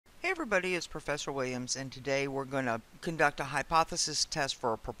Everybody, it's Professor Williams, and today we're going to conduct a hypothesis test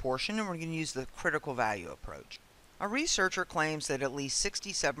for a proportion, and we're going to use the critical value approach. A researcher claims that at least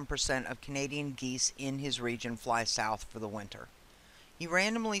 67% of Canadian geese in his region fly south for the winter. He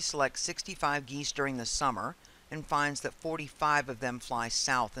randomly selects 65 geese during the summer and finds that 45 of them fly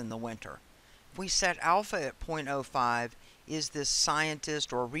south in the winter. If we set alpha at 0.05, is this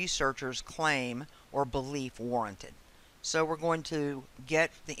scientist or researcher's claim or belief warranted? So we're going to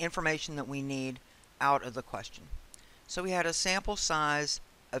get the information that we need out of the question. So we had a sample size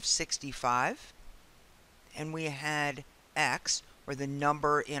of 65, and we had X, or the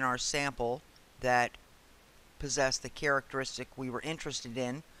number in our sample that possessed the characteristic we were interested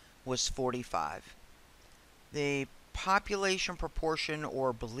in, was 45. The population proportion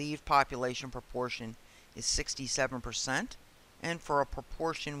or believed population proportion is 67%, and for a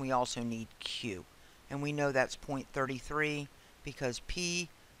proportion we also need Q. And we know that's 0.33 because P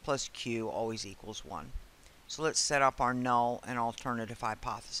plus Q always equals 1. So let's set up our null and alternative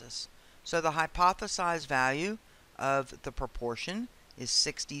hypothesis. So the hypothesized value of the proportion is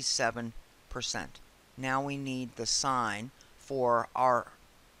 67%. Now we need the sign for our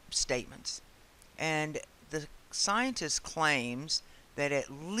statements. And the scientist claims that at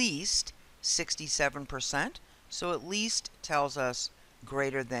least 67%, so at least tells us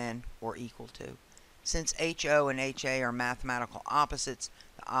greater than or equal to. Since HO and HA are mathematical opposites,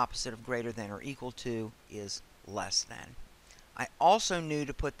 the opposite of greater than or equal to is less than. I also knew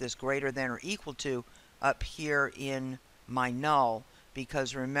to put this greater than or equal to up here in my null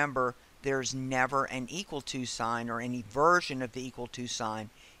because remember, there's never an equal to sign or any version of the equal to sign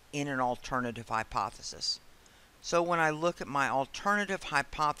in an alternative hypothesis. So when I look at my alternative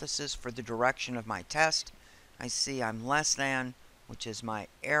hypothesis for the direction of my test, I see I'm less than, which is my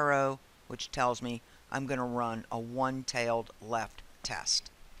arrow, which tells me I'm going to run a one-tailed left test.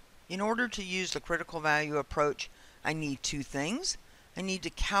 In order to use the critical value approach, I need two things. I need to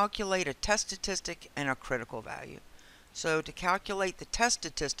calculate a test statistic and a critical value. So to calculate the test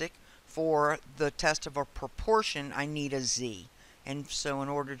statistic for the test of a proportion, I need a z. And so in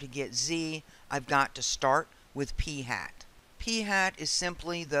order to get z, I've got to start with p hat. P hat is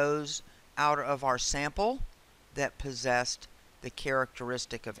simply those out of our sample that possessed the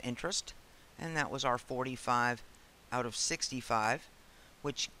characteristic of interest, and that was our 45 out of 65,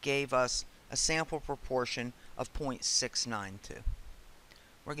 which gave us a sample proportion of 0.692.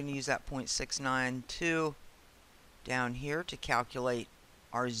 We're going to use that 0.692 down here to calculate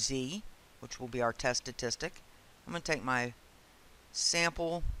our z, which will be our test statistic. I'm going to take my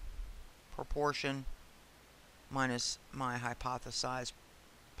sample proportion minus my hypothesized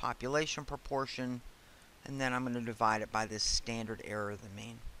population proportion, and then I'm going to divide it by this standard error of the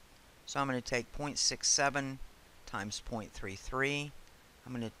mean. So I'm going to take 0.67 times 0.33.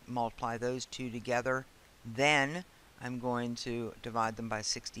 I'm going to multiply those two together. Then I'm going to divide them by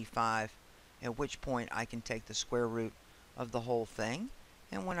 65, at which point I can take the square root of the whole thing.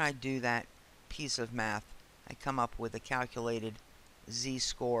 And when I do that piece of math, I come up with a calculated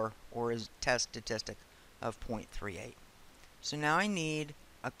z-score or a test statistic of 0.38. So now I need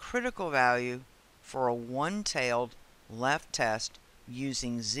a critical value for a one-tailed left test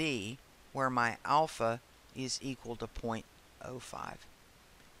using z, where my alpha is equal to 0.05.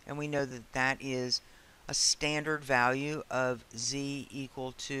 And we know that that is a standard value of z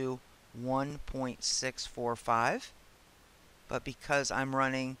equal to 1.645. But because I'm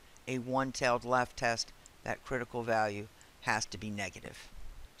running a one-tailed left test, that critical value has to be negative.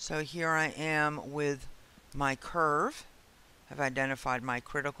 So here I am with my curve. I've identified my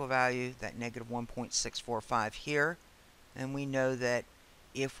critical value, that negative 1.645 here, and we know that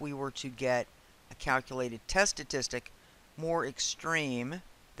if we were to get a calculated test statistic more extreme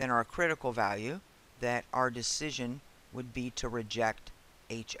than our critical value, that our decision would be to reject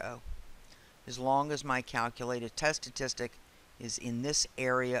HO. As long as my calculated test statistic is in this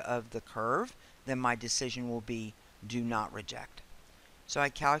area of the curve, then my decision will be do not reject. So I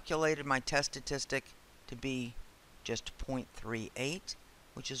calculated my test statistic to be just 0.38,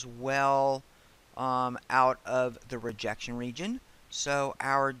 which is well out of the rejection region. So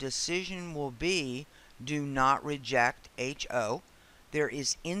our decision will be do not reject HO. There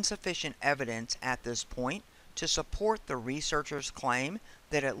is insufficient evidence at this point to support the researcher's claim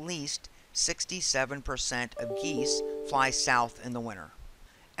that at least 67% of geese fly south in the winter.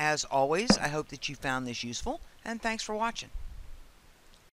 As always, I hope that you found this useful, and thanks for watching.